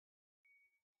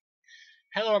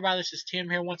Hello everybody, this is Tim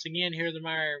here once again. Here's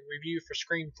my review for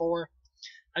Scream 4.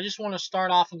 I just want to start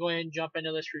off and go ahead and jump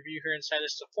into this review here and say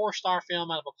this is a 4-star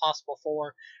film out of a possible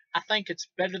 4. I think it's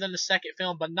better than the second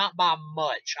film, but not by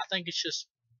much. I think it's just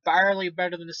barely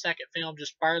better than the second film,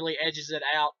 just barely edges it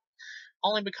out.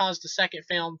 Only because the second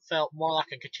film felt more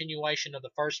like a continuation of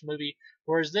the first movie,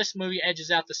 whereas this movie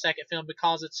edges out the second film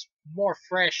because it's more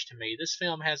fresh to me. This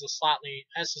film has a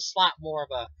slight more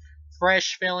of a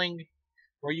fresh feeling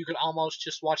where you could almost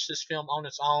just watch this film on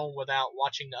its own without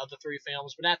watching the other three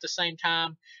films. But at the same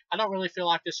time, I don't really feel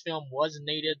like this film was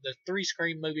needed. The three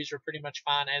Scream movies were pretty much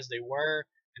fine as they were,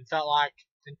 and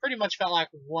pretty much felt like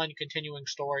one continuing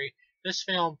story. This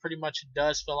film pretty much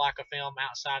does feel like a film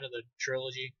outside of the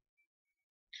trilogy.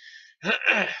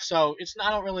 So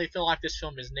I don't really feel like this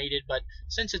film is needed, but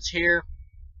since it's here,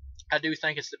 I do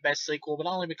think it's the best sequel, but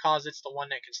only because it's the one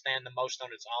that can stand the most on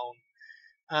its own.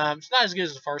 It's not as good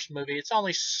as the first movie.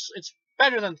 It's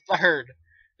better than third.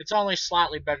 It's only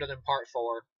slightly better than part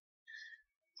four.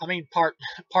 I mean part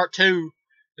two.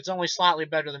 It's only slightly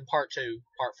better than part two.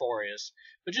 Part four is.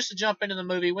 But just to jump into the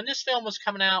movie, when this film was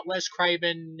coming out, Wes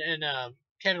Craven and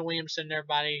Kevin Williamson and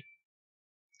everybody,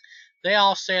 they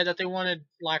all said that they wanted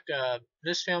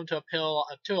this film to appeal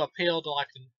to like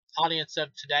the audience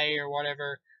of today or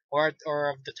whatever, or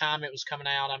of the time it was coming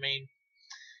out. I mean,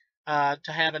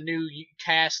 to have a new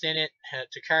cast in it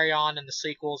to carry on in the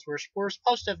sequels. We're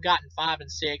supposed to have gotten 5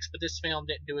 and 6, but this film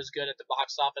didn't do as good at the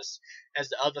box office as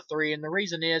the other three, and the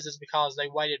reason is because they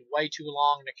waited way too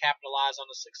long to capitalize on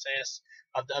the success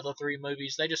of the other three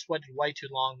movies. They just waited way too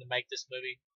long to make this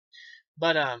movie.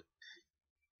 But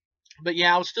but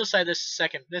yeah, I would still say this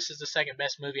is the second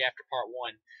best movie after part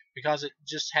one because it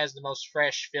just has the most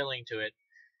fresh feeling to it.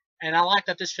 And I like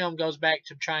that this film goes back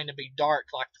to trying to be dark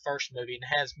like the first movie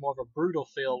and has more of a brutal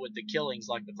feel with the killings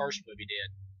like the first movie did.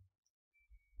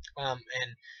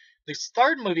 And the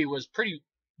third movie was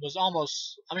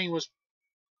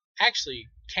actually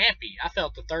campy. I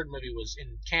felt the third movie was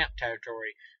in camp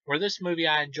territory, where this movie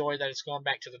I enjoy that it's going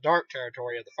back to the dark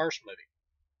territory of the first movie,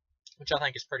 which I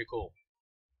think is pretty cool.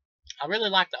 I really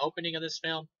like the opening of this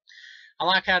film. I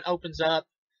like how it opens up.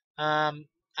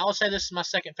 I would say this is my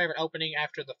second favorite opening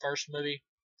after the first movie.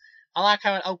 I like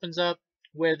how it opens up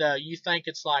with you think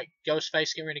it's like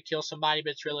Ghostface getting ready to kill somebody,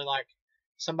 but it's really like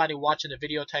somebody watching a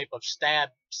videotape of Stab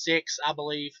 6, I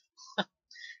believe.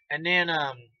 And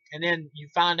then you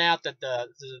find out that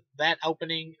that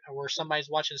opening where somebody's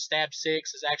watching Stab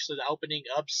 6 is actually the opening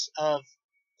of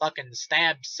fucking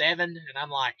Stab 7, and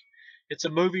I'm like, it's a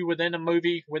movie within a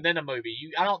movie within a movie.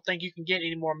 I don't think you can get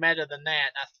any more meta than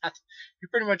that. You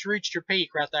pretty much reached your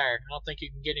peak right there. I don't think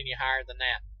you can get any higher than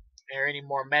that, or any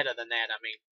more meta than that. I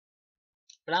mean,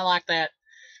 but I like that.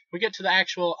 We get to the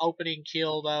actual opening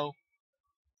kill though.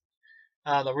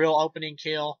 The real opening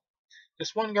kill.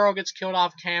 This one girl gets killed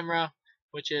off camera,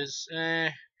 which is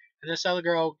and this other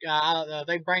girl,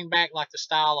 they bring back like the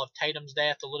style of Tatum's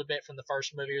death a little bit from the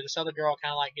first movie. Or this other girl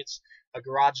kind of like gets a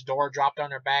garage door dropped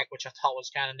on her back, which I thought was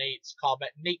kind of neat. It's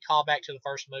neat callback to the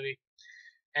first movie.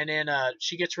 And then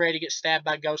she gets ready to get stabbed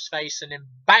by Ghostface, and then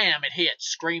bam, it hits.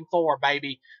 Scream 4,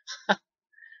 baby.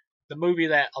 The movie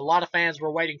that a lot of fans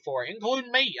were waiting for,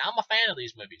 including me. I'm a fan of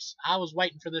these movies. I was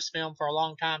waiting for this film for a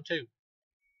long time too.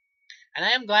 And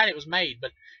I am glad it was made,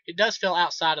 but it does feel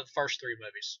outside of the first three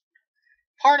movies.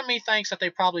 Part of me thinks that they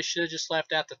probably should have just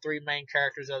left out the three main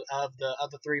characters of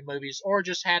the three movies, or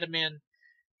just had them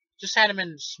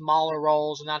in smaller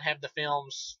roles and not have the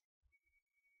films.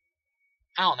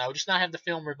 I don't know, just not have the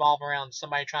film revolve around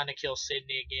somebody trying to kill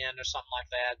Sydney again or something like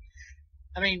that.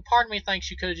 I mean, part of me thinks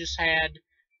you could have just had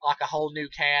like a whole new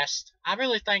cast. I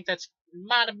really think that's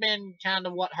might have been kind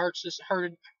of what hurt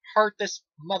this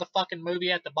motherfucking movie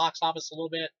at the box office a little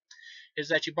bit, is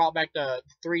that you brought back the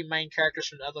three main characters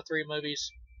from the other three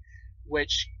movies,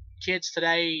 which kids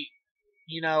today,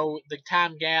 the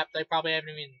time gap, they probably haven't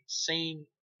even seen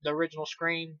the original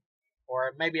Scream,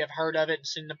 or maybe have heard of it and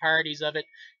seen the parodies of it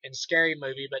in Scary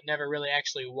Movie, but never really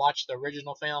actually watched the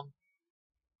original film.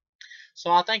 So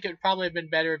I think it would probably have been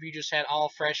better if you just had all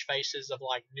fresh faces of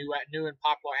like new and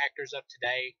popular actors of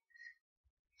today.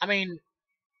 I mean,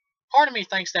 part of me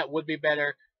thinks that would be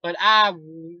better, but I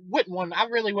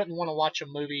really wouldn't want to watch a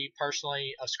movie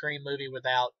personally, a Scream movie,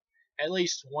 without at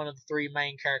least one of the three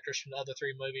main characters from the other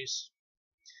three movies.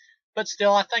 But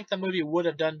still, I think the movie would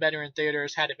have done better in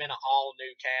theaters had it been an all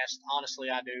new cast. Honestly,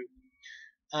 I do.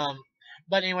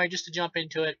 But anyway, just to jump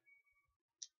into it,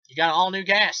 you got an all new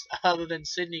cast other than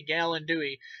Sydney, Gale, and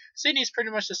Dewey. Sydney's pretty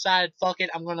much decided, fuck it,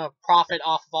 I'm gonna profit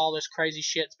off of all this crazy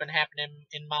shit that's been happening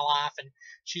in my life, and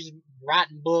she's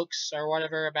writing books or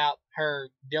whatever about her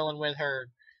dealing with her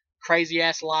crazy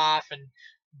ass life, and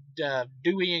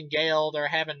Dewey and Gail, they're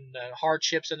having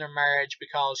hardships in their marriage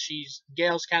because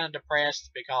Gail's kind of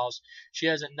depressed because she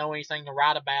doesn't know anything to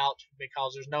write about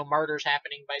because there's no murders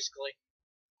happening basically.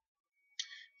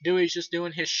 Dewey's just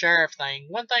doing his sheriff thing.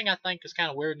 One thing I think is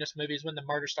kind of weird in this movie is when the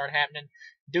murders start happening,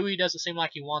 Dewey doesn't seem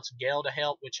like he wants Gail to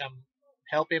help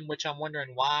him, which I'm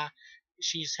wondering why.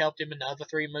 She's helped him in the other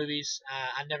three movies.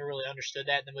 I never really understood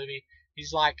that in the movie. He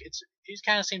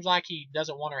kind of seems like he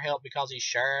doesn't want her help because he's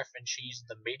sheriff and she's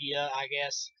the media, I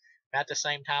guess. But at the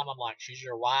same time, I'm like, she's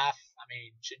your wife. I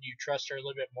mean, shouldn't you trust her a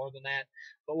little bit more than that?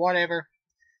 But whatever.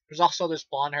 There's also this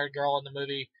blonde-haired girl in the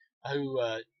movie who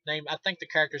I think the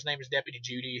character's name is Deputy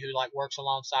Judy, who like works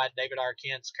alongside David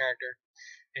Arquette's character,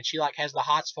 and she like has the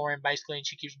hots for him basically, and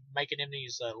she keeps making him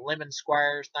these lemon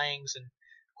squares things, and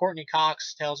Courtney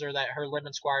Cox tells her that her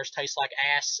lemon squares taste like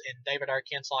ass, and David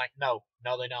Arquette's like, no,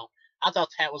 they don't. I thought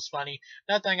that was funny.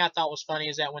 Another thing I thought was funny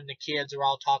is that when the kids are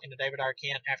all talking to David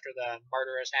Arquette after the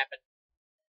murder has happened,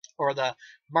 or the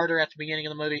murder at the beginning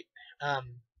of the movie,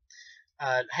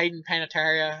 Hayden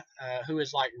Panettiere, who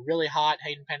is like really hot.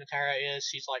 Hayden Panettiere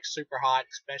she's like super hot,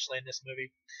 especially in this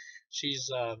movie. She's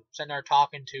sitting there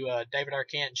talking to David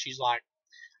Arquette, and she's like,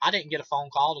 "I didn't get a phone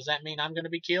call. Does that mean I'm going to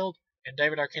be killed?" And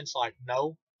David Arquette's like,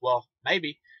 "No. Well,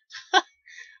 maybe."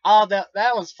 Oh, that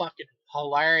was fucking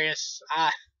hilarious.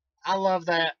 I love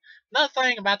that. Another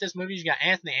thing about this movie, you got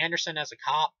Anthony Anderson as a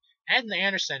cop. Anthony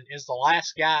Anderson is the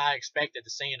last guy I expected to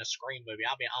see in a Scream movie.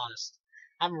 I'll be honest.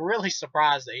 I'm really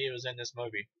surprised that he was in this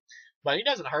movie. But he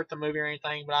doesn't hurt the movie or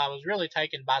anything, but I was really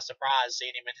taken by surprise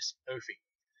seeing him in this movie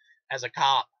as a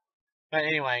cop. But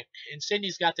anyway, and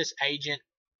Sydney's got this agent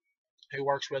who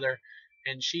works with her,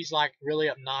 and she's like really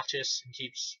obnoxious and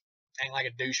keeps acting like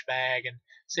a douchebag, and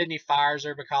Sydney fires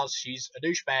her because she's a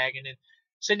douchebag, and then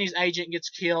Sydney's agent gets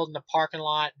killed in the parking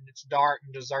lot, and it's dark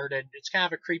and deserted. It's kind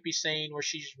of a creepy scene where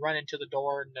she's running to the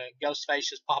door, and the ghost face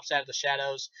just pops out of the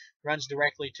shadows, runs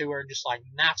directly to her, and just like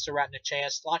knifes her right in the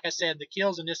chest. Like I said, the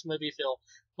kills in this movie feel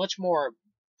much more,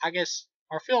 I guess,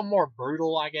 or feel more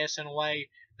brutal, I guess, in a way,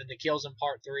 than the kills in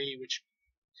Part 3,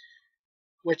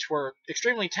 which were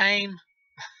extremely tame.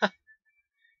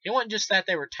 It wasn't just that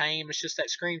they were tame, it's just that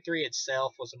Scream 3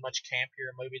 itself was a much campier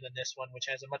movie than this one, which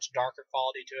has a much darker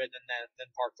quality to it than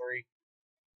Part 3.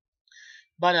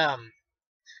 But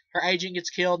her agent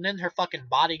gets killed, and then her fucking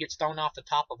body gets thrown off the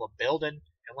top of a building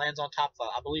and lands on top of,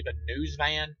 I believe, a news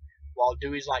van, while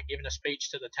Dewey's like giving a speech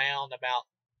to the town about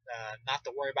not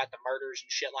to worry about the murders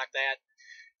and shit like that.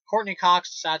 Courtney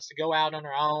Cox decides to go out on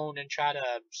her own and try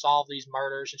to solve these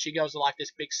murders, and she goes to like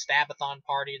this big stabathon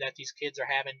party that these kids are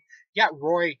having. You got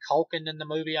Roy Culkin in the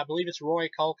movie. I believe it's Roy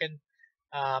Culkin.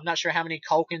 I'm not sure how many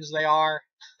Culkins they are,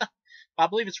 but I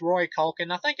believe it's Roy Culkin.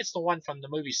 I think it's the one from the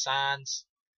movie Signs.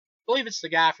 I believe it's the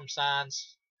guy from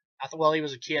Signs. Well, he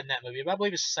was a kid in that movie, but I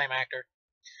believe it's the same actor.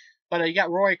 But you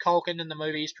got Roy Culkin in the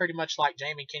movie. He's pretty much like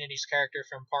Jamie Kennedy's character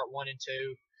from Part 1 and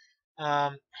 2.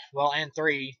 And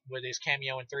 3, with his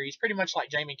cameo in 3. He's pretty much like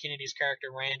Jamie Kennedy's character,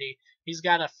 Randy. He's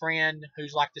got a friend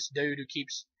who's like this dude who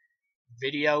keeps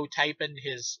videotaping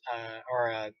his,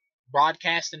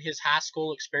 broadcasting his high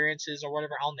school experiences or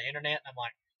whatever on the internet. I'm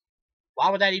like, why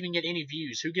would that even get any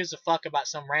views? Who gives a fuck about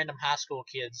some random high school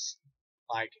kid's,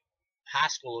 like, high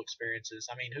school experiences?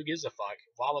 I mean, who gives a fuck?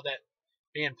 Why would that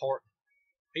be important?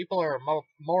 People are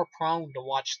more prone to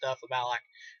watch stuff about, like,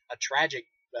 a tragic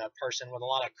person with a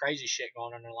lot of crazy shit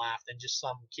going on in their life than just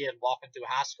some kid walking through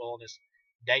high school and his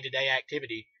day-to-day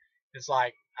activity. It's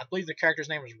like, I believe the character's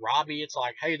name is Robbie. It's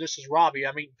like, hey, this is Robbie.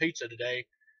 I'm eating pizza today.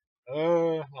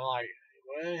 I'm like,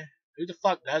 what? Who the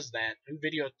fuck does that? Who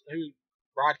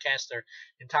broadcasts their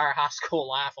entire high school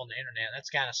life on the internet? That's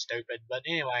kind of stupid. But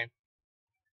anyway.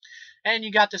 And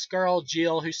you got this girl,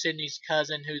 Jill, who's Sydney's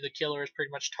cousin, who the killer is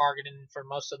pretty much targeting for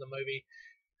most of the movie.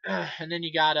 And then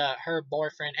you got her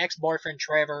ex-boyfriend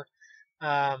Trevor,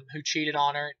 who cheated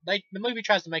on her. The movie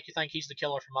tries to make you think he's the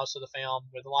killer for most of the film,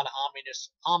 with a lot of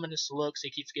ominous looks he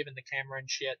keeps giving the camera and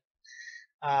shit.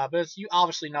 But you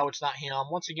obviously know it's not him.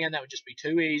 Once again, that would just be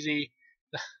too easy.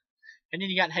 And then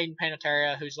you got Hayden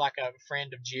Panettiere, who's like a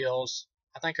friend of Jill's.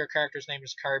 I think her character's name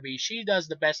is Kirby. She does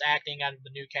the best acting out of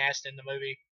the new cast in the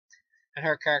movie, and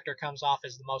her character comes off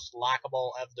as the most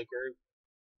likable of the group.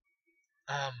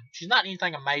 She's not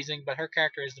anything amazing, but her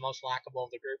character is the most likable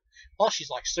of the group. Plus, she's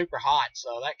like super hot,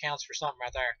 so that counts for something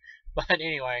right there. But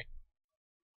anyway,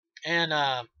 and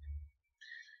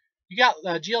you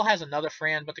got Jill has another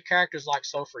friend, but the character's like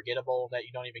so forgettable that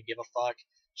you don't even give a fuck.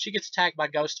 She gets attacked by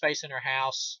Ghostface in her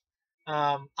house.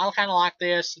 I kind of like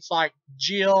this. It's like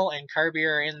Jill and Kirby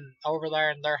are over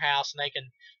there in their house, and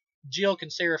Jill can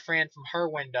see her friend from her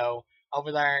window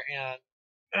over there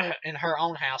in her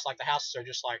own house, like the houses are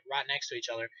just like right next to each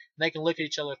other. They can look at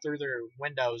each other through their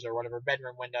windows or whatever,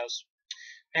 bedroom windows.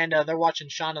 And they're watching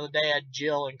Shaun of the Dead.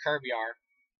 Jill and Kirby are.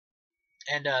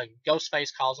 And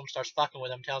Ghostface calls him, starts fucking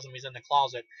with him, tells him he's in the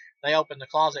closet. They open the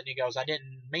closet and he goes, I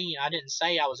didn't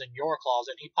say I was in your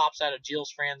closet. He pops out of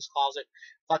Jill's friend's closet,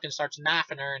 fucking starts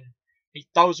knifing her, and he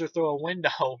throws her through a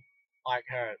window, like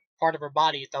her part of her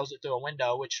body. He throws it through a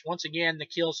window, which once again the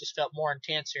kills just felt more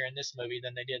intense here in this movie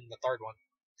than they did in the third one.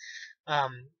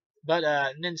 But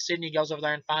and then Sydney goes over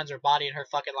there and finds her body, and her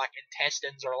fucking like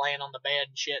intestines are laying on the bed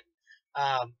and shit.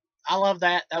 I love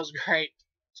that. That was great.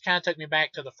 It kind of took me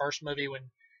back to the first movie when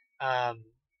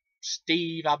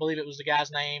Steve, I believe it was the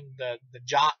guy's name, the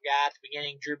jock guy at the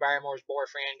beginning, Drew Barrymore's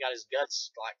boyfriend, got his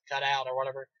guts like cut out or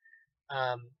whatever.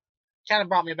 Kind of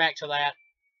brought me back to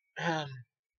that.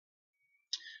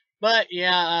 But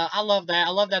yeah, I love that.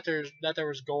 I love that there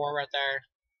was gore right there.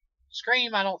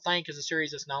 Scream, I don't think, is a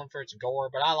series that's known for its gore,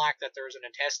 but I like that there was an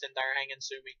intestine there hanging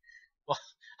to me. Well,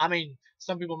 I mean,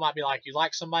 some people might be like, you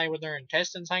like somebody with their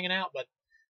intestines hanging out, but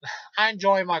I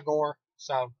enjoy my gore,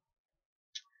 so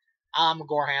I'm a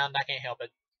gore hound. I can't help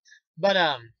it. But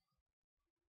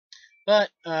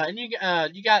and you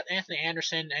got Anthony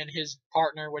Anderson and his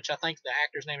partner, which I think the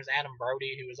actor's name is Adam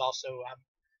Brody, who was also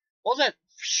what was that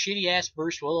shitty ass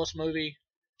Bruce Willis movie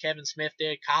Kevin Smith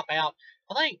did, Cop Out?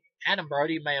 I think Adam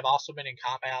Brody may have also been in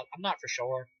Cop Out. I'm not for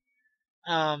sure.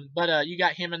 But you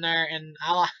got him in there, and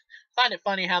I find it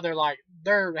funny how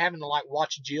they're having to like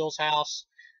watch Jill's house,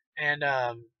 and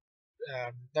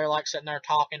they're like sitting there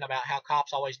talking about how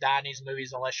cops always die in these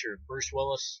movies unless you're Bruce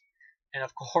Willis, and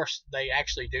of course they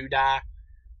actually do die.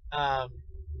 Um,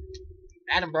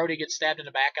 Adam Brody gets stabbed in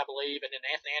the back, I believe, and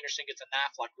then Anthony Anderson gets a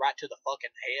knife like right to the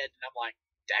fucking head, and I'm like,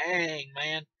 dang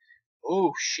man,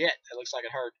 oh shit, that looks like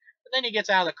it hurt. But then he gets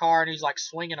out of the car and he's like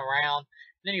swinging around.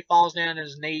 And then he falls down on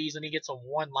his knees and he gets a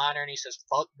one-liner and he says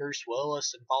 "fuck Bruce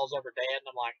Willis" and falls over dead. And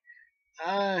I'm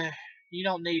like, you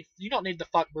don't need the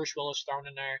fuck Bruce Willis thrown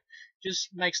in there. Just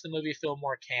makes the movie feel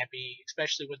more campy,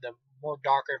 especially with the more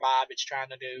darker vibe it's trying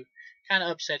to do. Kind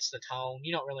of upsets the tone.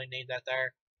 You don't really need that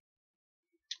there.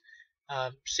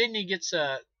 Sydney gets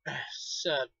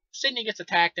Sydney gets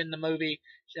attacked in the movie,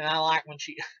 and I like when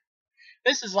she.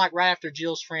 This is like right after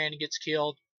Jill's friend gets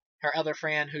killed. Her other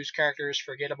friend, whose character is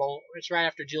forgettable. It's right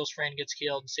after Jill's friend gets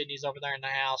killed, and Sydney's over there in the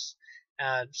house.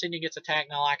 Sydney gets attacked,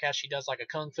 and I like how she does like a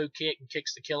kung fu kick and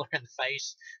kicks the killer in the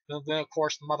face. Then of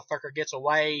course, the motherfucker gets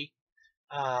away.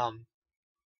 Um,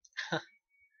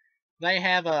 they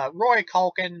have Roy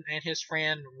Culkin and his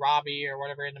friend Robbie or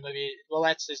whatever in the movie. Well,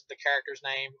 that's the character's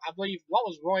name. I believe. What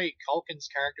was Roy Culkin's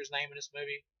character's name in this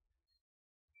movie?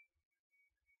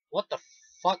 What the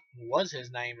fuck was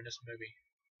his name in this movie?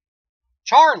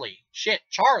 Charlie. Shit,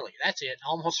 Charlie. That's it.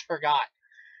 Almost forgot.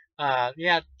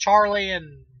 Yeah, Charlie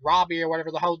and Robbie or whatever,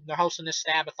 they're hosting this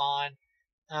stabathon.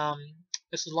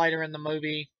 This is later in the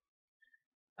movie.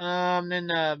 Then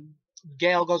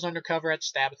Gail goes undercover at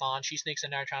the stabathon. She sneaks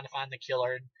in there trying to find the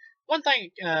killer. One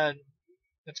thing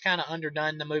that's kind of underdone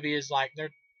in the movie is like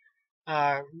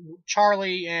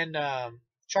Charlie and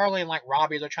like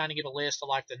Robbie, they're trying to give a list of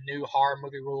like the new horror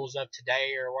movie rules of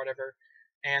today or whatever,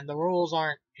 and the rules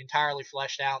aren't entirely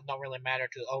fleshed out and don't really matter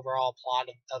to the overall plot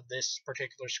of this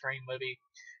particular Scream movie.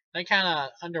 They kind of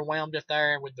underwhelmed it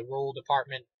there with the rule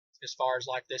department as far as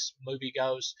like this movie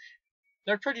goes.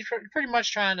 They're pretty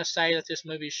much trying to say that this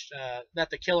movie that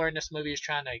the killer in this movie is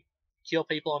trying to kill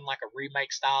people in like a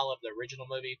remake style of the original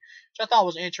movie, which I thought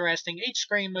was interesting. Each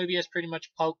Scream movie has pretty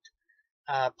much poked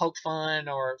fun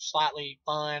or slightly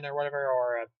fun or whatever,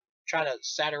 or try to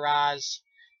satirize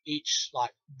each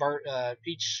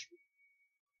each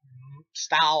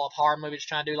style of horror movies,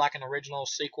 trying to do like an original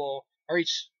sequel, or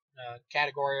each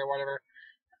category or whatever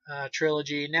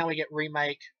trilogy. Now we get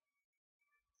remake.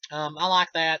 I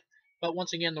like that, but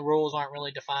once again the rules aren't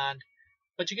really defined.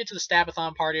 But you get to the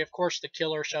stabathon party. Of course, the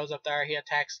killer shows up there. He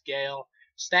attacks Gail,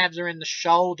 stabs her in the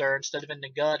shoulder instead of in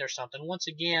the gut or something. Once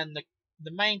again,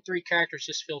 the main three characters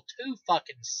just feel too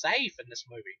fucking safe in this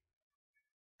movie.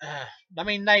 I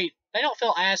mean, they don't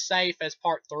feel as safe as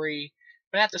part 3,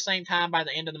 but at the same time, by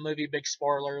the end of the movie, big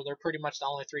spoiler, they're pretty much the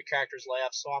only 3 characters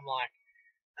left. So I'm like,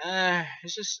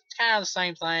 it's kind of the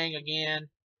same thing again.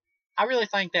 I really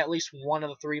think that at least one of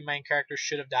the 3 main characters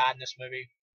should have died in this movie.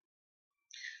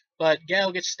 But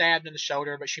Gail gets stabbed in the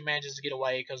shoulder, but she manages to get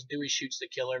away because Dewey shoots the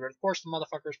killer. But of course, the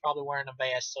motherfucker is probably wearing a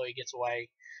vest, so he gets away.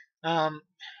 And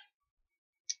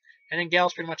then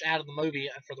Gail's pretty much out of the movie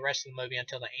for the rest of the movie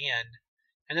until the end.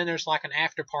 And then there's like an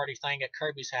after party thing at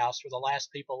Kirby's house where the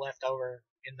last people left over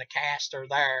in the cast are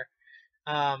there.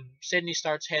 Sydney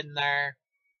starts heading there.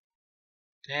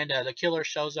 And the killer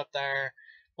shows up there.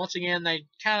 Once again, they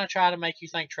kind of try to make you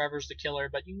think Trevor's the killer,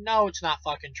 but you know it's not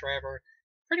fucking Trevor.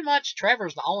 Pretty much,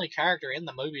 Trevor's the only character in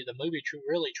the movie. The movie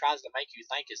really tries to make you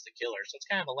think is the killer, so it's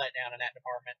kind of a letdown in that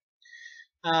department.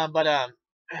 But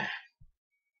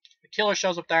the killer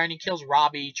shows up there and he kills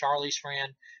Robbie, Charlie's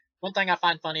friend. One thing I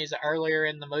find funny is that earlier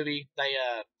in the movie,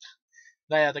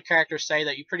 the characters say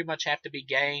that you pretty much have to be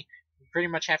gay. You pretty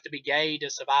much have to be gay to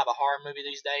survive a horror movie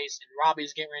these days. And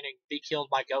Robbie's getting ready to be killed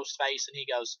by Ghostface, and he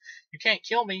goes, "You can't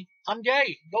kill me. I'm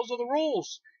gay. Those are the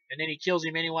rules." And then he kills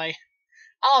him anyway.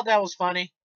 I thought that was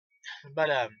funny, but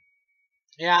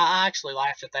yeah, I actually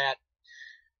laughed at that.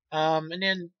 And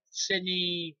then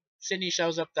Sydney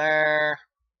shows up there.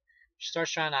 She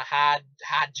starts trying to hide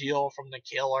Jill from the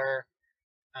killer.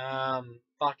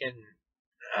 Fucking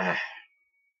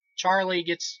Charlie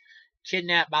gets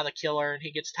kidnapped by the killer and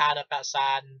he gets tied up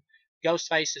outside. And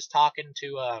Ghostface is talking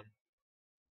to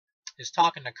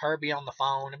Kirby on the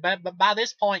phone. But by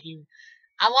this point,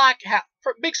 I like how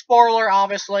big spoiler.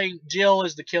 Obviously, Jill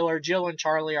is the killer. Jill and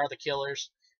Charlie are the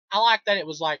killers. I like that it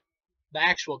was like the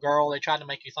actual girl they tried to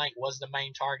make you think was the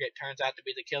main target turns out to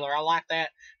be the killer. I like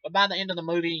that. But by the end of the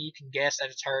movie, you can guess that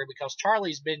it's her because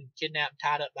Charlie's been kidnapped and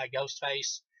tied up by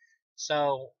Ghostface.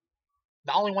 So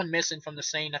the only one missing from the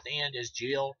scene at the end is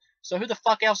Jill. So who the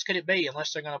fuck else could it be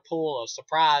unless they're going to pull a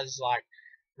surprise like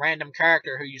random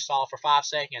character who you saw for 5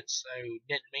 seconds who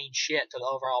didn't mean shit to the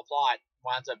overall plot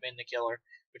winds up being the killer,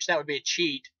 which that would be a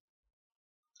cheat.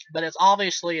 But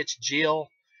it's Jill.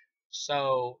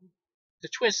 So the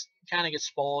twist kind of gets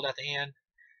spoiled at the end.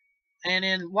 And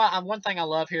then one thing I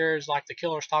love here is like the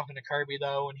killer's talking to Kirby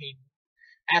though, and he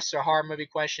asks her horror movie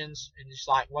questions, and he's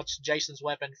like, "What's Jason's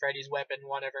weapon, Freddy's weapon,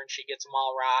 whatever?" And she gets them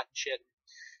all right and shit.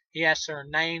 He asks her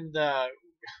name the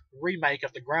remake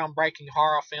of the groundbreaking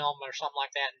horror film or something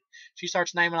like that. And she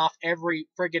starts naming off every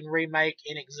friggin' remake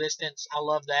in existence. I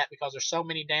love that because there's so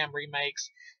many damn remakes.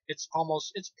 It's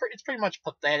pretty much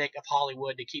pathetic of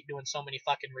Hollywood to keep doing so many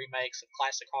fucking remakes of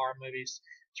classic horror movies.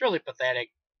 It's really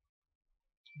pathetic.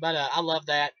 But I love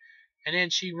that. And then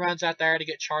she runs out there to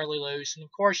get Charlie loose, and of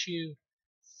course you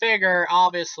figure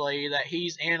obviously that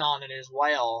he's in on it as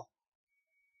well.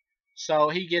 So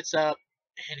he gets up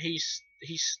and he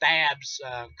stabs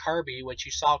Kirby, which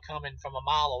you saw coming from a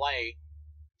mile away.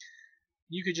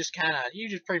 You just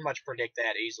pretty much predict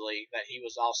that easily that he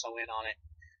was also in on it.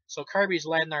 So Kirby's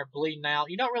laying there bleeding out.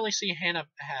 You don't really see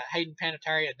Hayden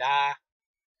Panettiere die,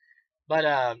 but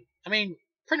I mean,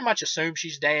 pretty much assume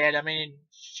she's dead. I mean,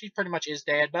 she pretty much is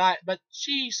dead, but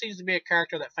she seems to be a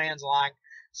character that fans like.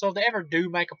 So if they ever do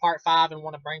make a part 5 and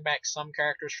want to bring back some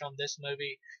characters from this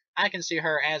movie, I can see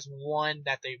her as one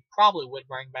that they probably would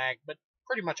bring back, but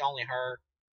pretty much only her.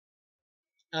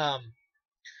 And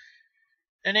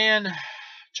then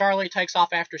Charlie takes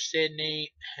off after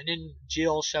Sydney, and then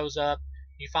Jill shows up.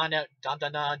 You find out, dun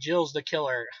dun dun, Jill's the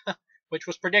killer, which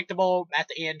was predictable at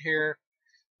the end here.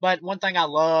 But one thing I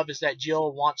love is that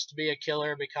Jill wants to be a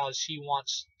killer because she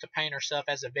wants to paint herself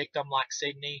as a victim like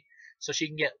Sydney, so she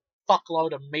can get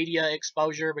fuckload of media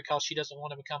exposure because she doesn't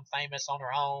want to become famous on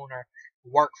her own or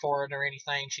work for it or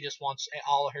anything. She just wants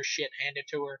all of her shit handed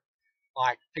to her.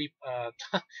 Like people,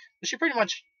 she pretty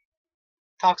much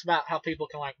talks about how people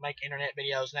can like make internet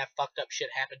videos and have fucked up shit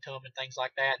happen to them and things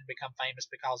like that and become famous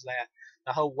because of that.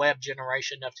 The whole web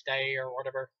generation of today or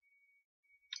whatever.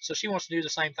 So she wants to do the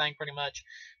same thing pretty much,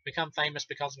 become famous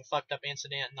because of a fucked up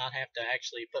incident and not have to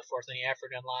actually put forth any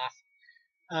effort in life.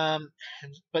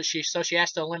 But she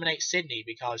has to eliminate Sydney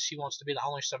because she wants to be the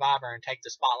only survivor and take the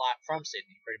spotlight from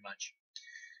Sydney pretty much.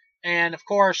 And of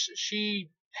course, she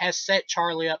has set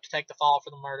Charlie up to take the fall for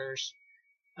the murders.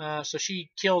 So she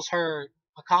kills her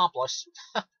accomplice.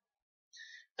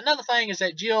 Another thing is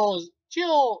that Jill.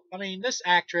 I mean, this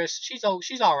actress, she's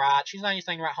all right. She's not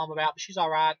anything to write home about, but she's all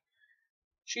right.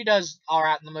 She does all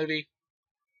right in the movie.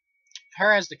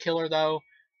 Her as the killer, though,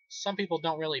 some people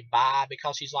don't really buy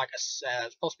because she's like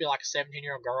supposed to be like a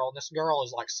 17-year-old girl. And this girl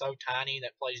is like so tiny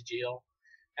that plays Jill.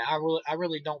 And I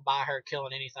really don't buy her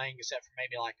killing anything except for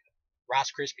maybe like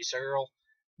Rice Krispie cereal.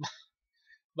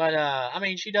 But I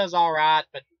mean, she does all right.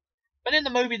 But in the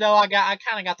movie though, I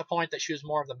kind of got the point that she was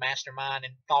more of the mastermind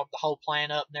and thought the whole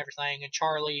plan up and everything. And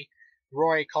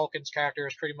Roy Culkin's character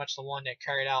is pretty much the one that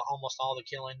carried out almost all the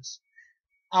killings.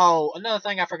 Oh, another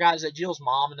thing I forgot is that Jill's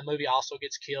mom in the movie also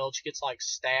gets killed. She gets like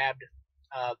stabbed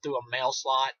through a mail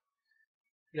slot.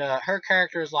 Her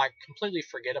character is like completely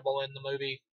forgettable in the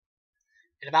movie,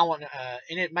 and if I want,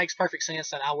 and it makes perfect sense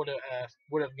that I would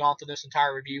have gone through this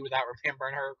entire review without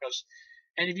remembering her.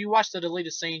 And if you watch the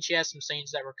deleted scene, she has some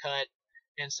scenes that were cut,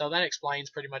 and so that explains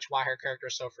pretty much why her character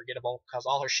is so forgettable because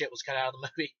all her shit was cut out of the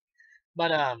movie.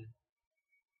 But and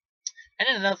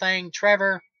then another thing,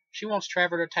 Trevor. She wants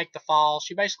Trevor to take the fall.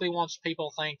 She basically wants people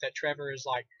to think that Trevor is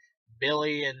like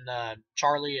Billy and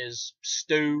Charlie is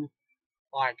Stu.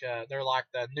 Like they're like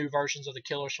the new versions of the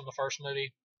killers from the first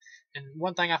movie. And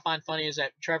one thing I find funny is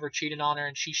that Trevor cheated on her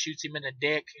and she shoots him in the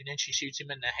dick and then she shoots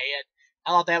him in the head.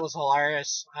 I thought that was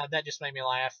hilarious. That just made me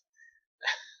laugh.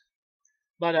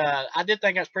 But I did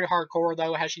think that was pretty hardcore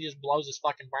though, how she just blows his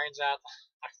fucking brains out.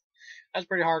 That's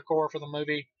pretty hardcore for the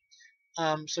movie.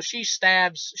 So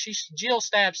Jill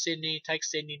stabs Sydney,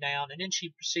 takes Sydney down, and then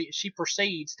she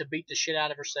proceeds to beat the shit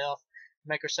out of herself,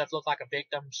 make herself look like a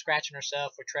victim, scratching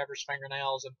herself with Trevor's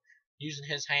fingernails and using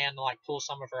his hand to like pull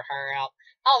some of her hair out.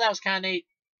 Oh, that was kind of neat.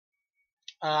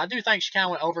 I do think she kind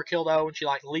of went overkill though when she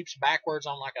like leaps backwards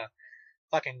on like a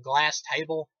fucking glass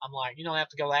table. I'm like, you don't have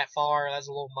to go that far. That's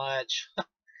a little much. And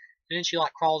then she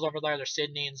like crawls over there to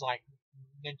Sydney and's like,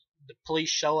 then the police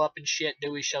show up and shit.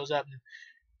 Dewey shows up and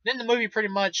then the movie pretty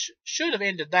much should have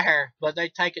ended there, but they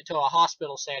take it to a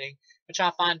hospital setting, which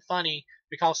I find funny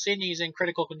because Sydney's in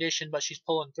critical condition, but she's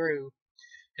pulling through.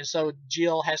 And so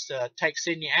Jill has to take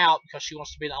Sydney out because she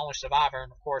wants to be the only survivor.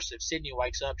 And of course, if Sydney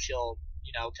wakes up, she'll,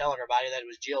 tell everybody that it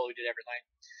was Jill who did everything.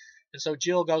 And so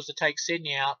Jill goes to take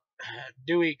Sydney out.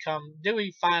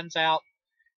 Dewey finds out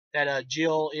that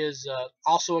Jill is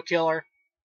also a killer.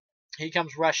 He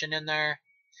comes rushing in there.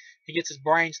 He gets his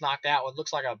brains knocked out with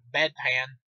looks like a bedpan.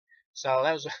 So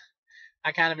that was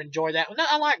I kind of enjoyed that.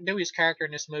 I like Dewey's character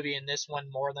in this movie and this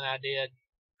one more than I did.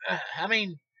 I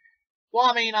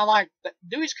like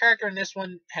Dewey's character in this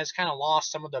one has kind of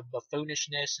lost some of the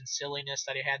buffoonishness and silliness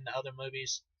that he had in the other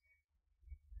movies.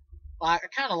 I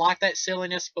kind of like that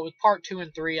silliness, but with part 2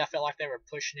 and 3, I felt like they were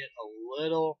pushing it a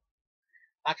little.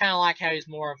 I kind of like how he's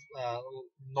more of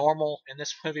normal in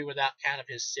this movie without kind of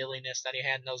his silliness that he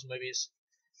had in those movies.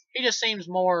 He just seems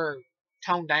more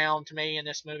toned down to me in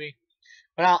this movie.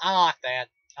 But I like that.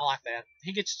 I like that.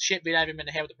 He gets shit beat out of him in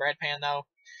the head with a bread pan, though.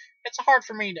 It's hard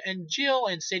for me to, and Jill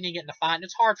and Sydney getting to fight, and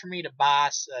it's hard for me to buy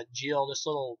Jill, this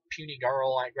little puny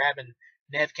girl, like grabbing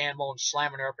Nev Campbell and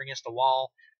slamming her up against the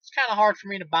wall. It's kind of hard for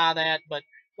me to buy that, but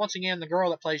once again, the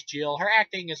girl that plays Jill, her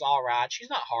acting is alright. She's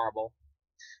not horrible.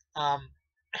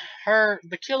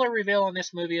 The killer reveal in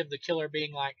this movie of the killer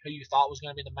being like who you thought was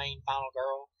going to be the main final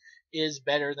girl is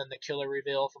better than the killer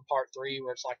reveal from part 3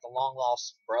 where it's like the long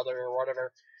lost brother or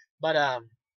whatever. But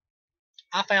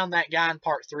I found that guy in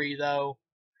part 3 though.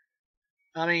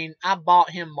 I mean, I bought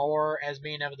him more as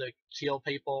being able to kill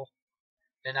people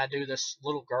than I do this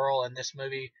little girl in this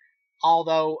movie.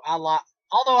 Although I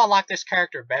like this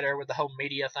character better with the whole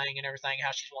media thing and everything,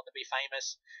 how she's wanting to be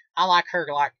famous. I like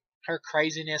her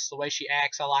craziness, the way she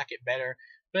acts. I like it better,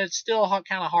 but it's still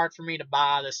kind of hard for me to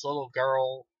buy this little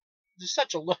girl. Just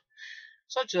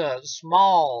such a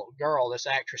small girl this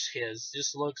actress is.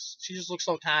 She just looks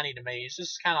so tiny to me. It's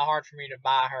just kind of hard for me to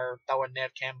buy her throwing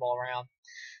Nev Campbell around.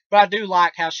 But I do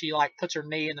like how she like puts her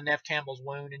knee in the Nev Campbell's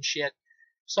wound and shit.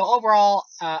 So overall,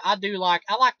 I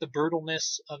like the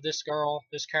brutalness of this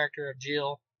character of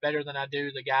Jill, better than I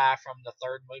do the guy from the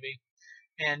third movie.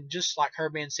 And just like her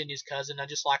being Cindy's cousin, I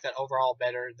just like that overall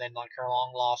better than like her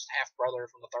long lost half brother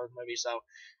from the third movie. So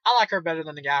I like her better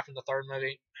than the guy from the third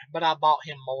movie, but I bought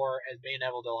him more as being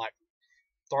able to like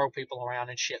throw people around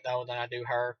and shit though than I do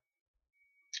her.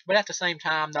 But at the same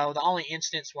time though, the only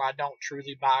instance where I don't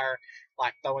truly buy her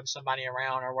like throwing somebody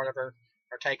around or whatever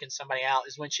or taking somebody out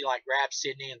is when she like grabs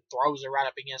Sydney and throws her right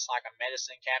up against like a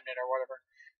medicine cabinet or whatever.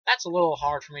 That's a little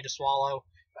hard for me to swallow.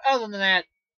 But other than that,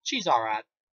 she's alright.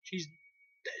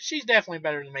 She's definitely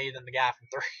better than me than the guy from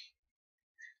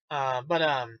 3.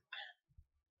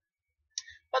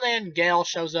 But then Gail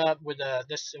shows up with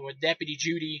with Deputy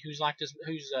Judy, who's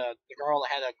the girl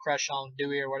that had a crush on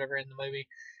Dewey or whatever in the movie,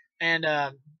 and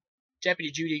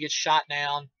Deputy Judy gets shot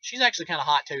down. She's actually kind of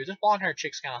hot too. This blonde haired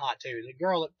chick's kind of hot too.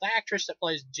 The actress that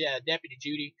plays Deputy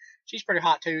Judy, she's pretty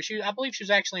hot too. I believe she was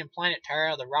actually in Planet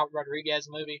Terror, the Robert Rodriguez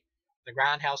movie, the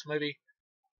Grindhouse movie.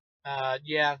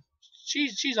 Yeah,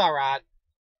 she's all right.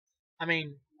 I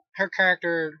mean, her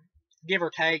character, give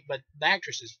or take, but the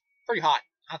actress is pretty hot.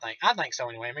 I think so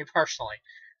anyway. I mean, personally.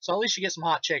 So at least you get some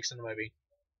hot chicks in the movie.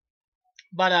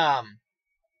 But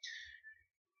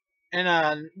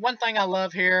one thing I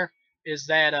love here is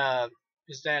that I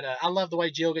love the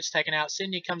way Jill gets taken out.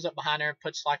 Sydney comes up behind her and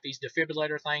puts like these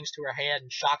defibrillator things to her head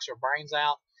and shocks her brains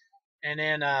out. And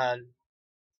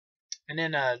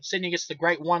then Sydney gets the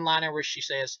great one-liner where she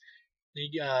says,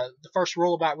 the first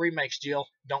rule about remakes, Jill,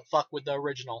 don't fuck with the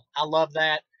original. I love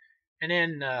that. And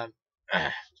then,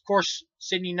 of course,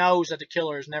 Sydney knows that the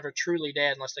killer is never truly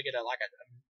dead unless they get a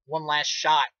one last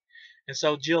shot. And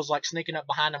so Jill's like sneaking up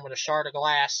behind him with a shard of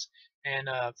glass. and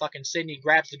fucking Sydney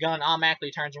grabs the gun,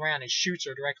 automatically turns around and shoots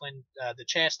her directly in the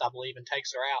chest, I believe, and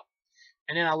takes her out.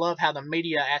 And then I love how the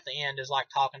media at the end is like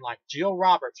talking like Jill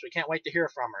Roberts. We can't wait to hear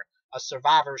from her. A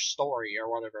survivor's story or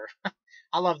whatever.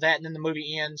 I love that. And then the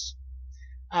movie ends.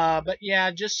 But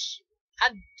yeah, this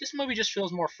movie just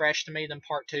feels more fresh to me than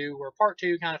part two. Where part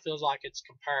two kind of feels like it's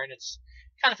comparing. It's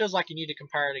kind of feels like you need to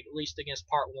compare it at least against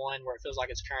part one, where it feels like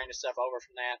it's carrying itself over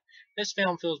from that. This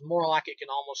film feels more like it can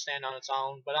almost stand on its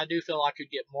own. But I do feel like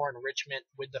you'd get more enrichment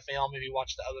with the film if you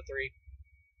watch the other three.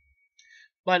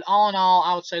 But all in all,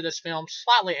 I would say this film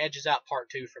slightly edges out part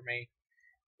two for me,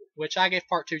 which I gave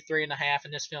part two 3.5,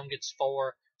 and this film gets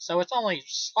 4. So it's only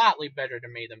slightly better to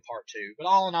me than part two. But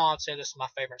all in all, I'd say this is my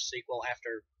favorite sequel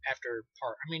after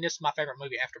part. I mean, this is my favorite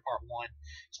movie after part one.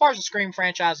 As far as the Scream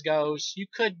franchise goes, you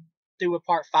could do a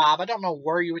part 5. I don't know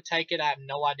where you would take it. I have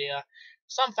no idea.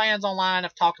 Some fans online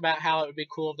have talked about how it would be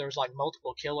cool if there was like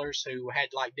multiple killers who had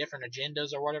like different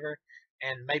agendas or whatever,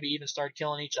 and maybe even started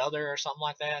killing each other or something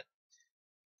like that.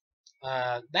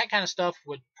 That kind of stuff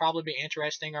would probably be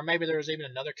interesting, or maybe there was even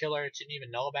another killer that you didn't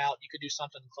even know about. You could do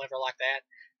something clever like that.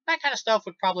 That kind of stuff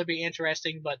would probably be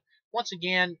interesting, but once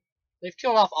again, they've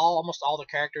killed off almost all the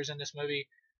characters in this movie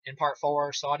in part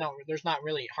 4, so there's not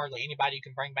really hardly anybody you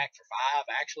can bring back for 5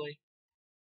 actually.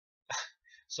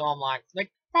 So I'm like, they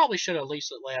probably should have at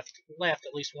least left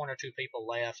at least 1 or 2 people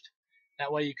left.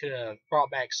 That way you could have brought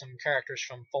back some characters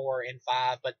from 4 and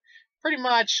 5, but pretty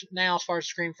much now, as far as the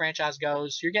Scream franchise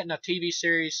goes, you're getting a TV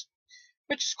series,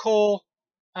 which is cool.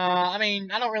 I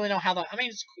mean, I don't really know how I mean,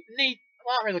 it's neat.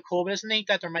 Well, not really cool, but it's neat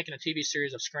that they're making a TV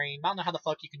series of Scream. I don't know how the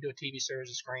fuck you can do a TV series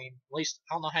of Scream. At least,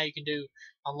 I don't know how you can do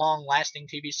a long-lasting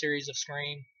TV series of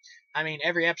Scream. I mean,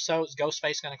 every episode is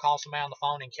Ghostface going to call somebody on the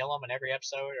phone and kill them in every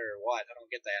episode, or what? I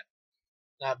don't get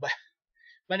that.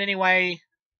 But anyway,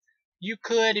 you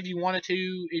could, if you wanted to,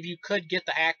 if you could get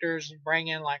the actors and bring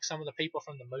in like some of the people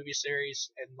from the movie series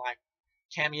and like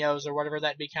cameos or whatever,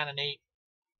 that'd be kind of neat.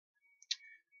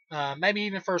 Maybe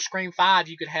even for Scream 5,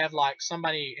 you could have like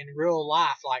somebody in real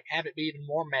life, like have it be even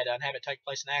more meta and have it take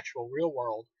place in the actual real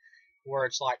world, where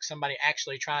it's like somebody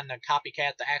actually trying to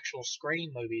copycat the actual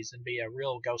Scream movies and be a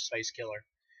real Ghostface killer.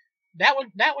 That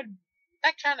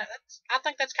kind of, I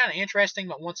think that's kind of interesting.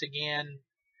 But once again,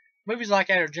 movies like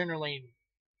that are generally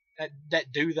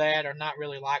that do that are not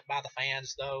really liked by the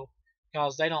fans though,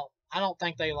 because they don't. I don't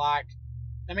think they like.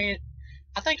 I mean,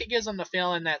 I think it gives them the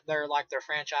feeling that they're like their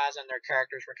franchise and their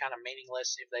characters were kind of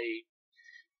meaningless if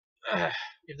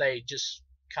they just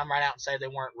come right out and say they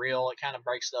weren't real. It kind of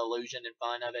breaks the illusion and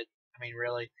fun of it. I mean,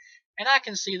 really, and I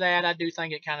can see that. I do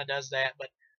think it kind of does that, but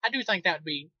I do think that would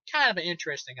be kind of an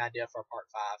interesting idea for part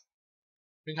 5.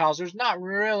 Because there's not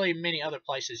really many other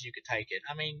places you could take it.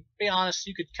 I mean, be honest,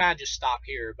 you could kind of just stop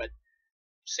here, but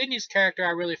Sydney's character, I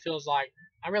really feel like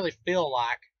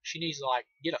she needs to like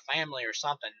get a family or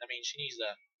something. I mean, she needs to.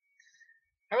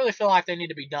 I really feel like they need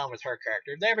to be done with her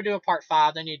character. If they ever do a part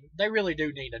 5, they really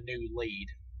do need a new lead.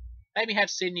 Maybe have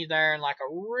Sydney there in like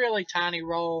a really tiny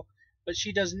role, but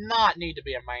she does not need to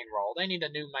be a main role. They need a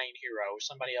new main hero,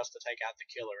 somebody else to take out the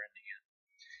killer in the end.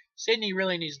 Sydney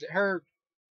really needs her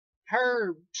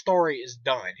story is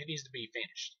done. It needs to be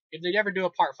finished. If they ever do a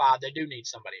part 5, they do need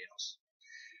somebody else.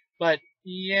 But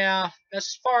yeah,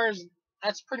 that's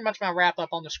pretty much my wrap up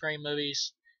on the Scream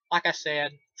movies. Like I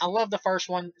said, I love the first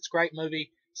one. It's a great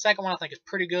movie. Second one I think is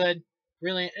pretty good.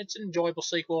 Really, it's an enjoyable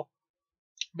sequel,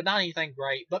 but not anything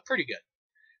great, but pretty good.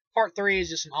 Part 3 is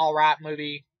just an all right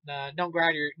movie. Don't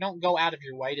go out of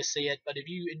your way to see it. But if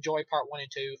you enjoy part 1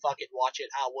 and 2, fuck it, watch it.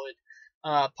 I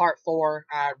would. Part 4,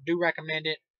 I do recommend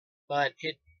it, but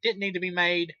it didn't need to be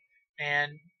made,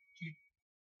 and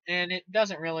it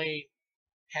doesn't really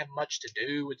have much to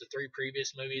do with the 3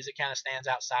 previous movies. It kind of stands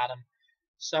outside them.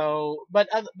 So, but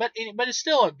it's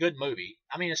still a good movie.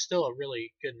 I mean, it's still a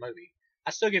really good movie.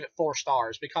 I still give it 4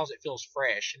 stars because it feels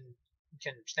fresh and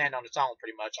can stand on its own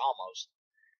pretty much almost.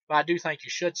 But I do think you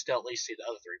should still at least see the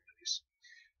other 3 movies.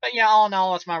 But yeah, all in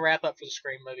all, that's my wrap up for the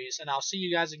Scream movies, and I'll see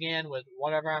you guys again with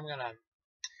whatever I'm gonna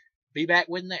be back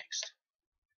with next.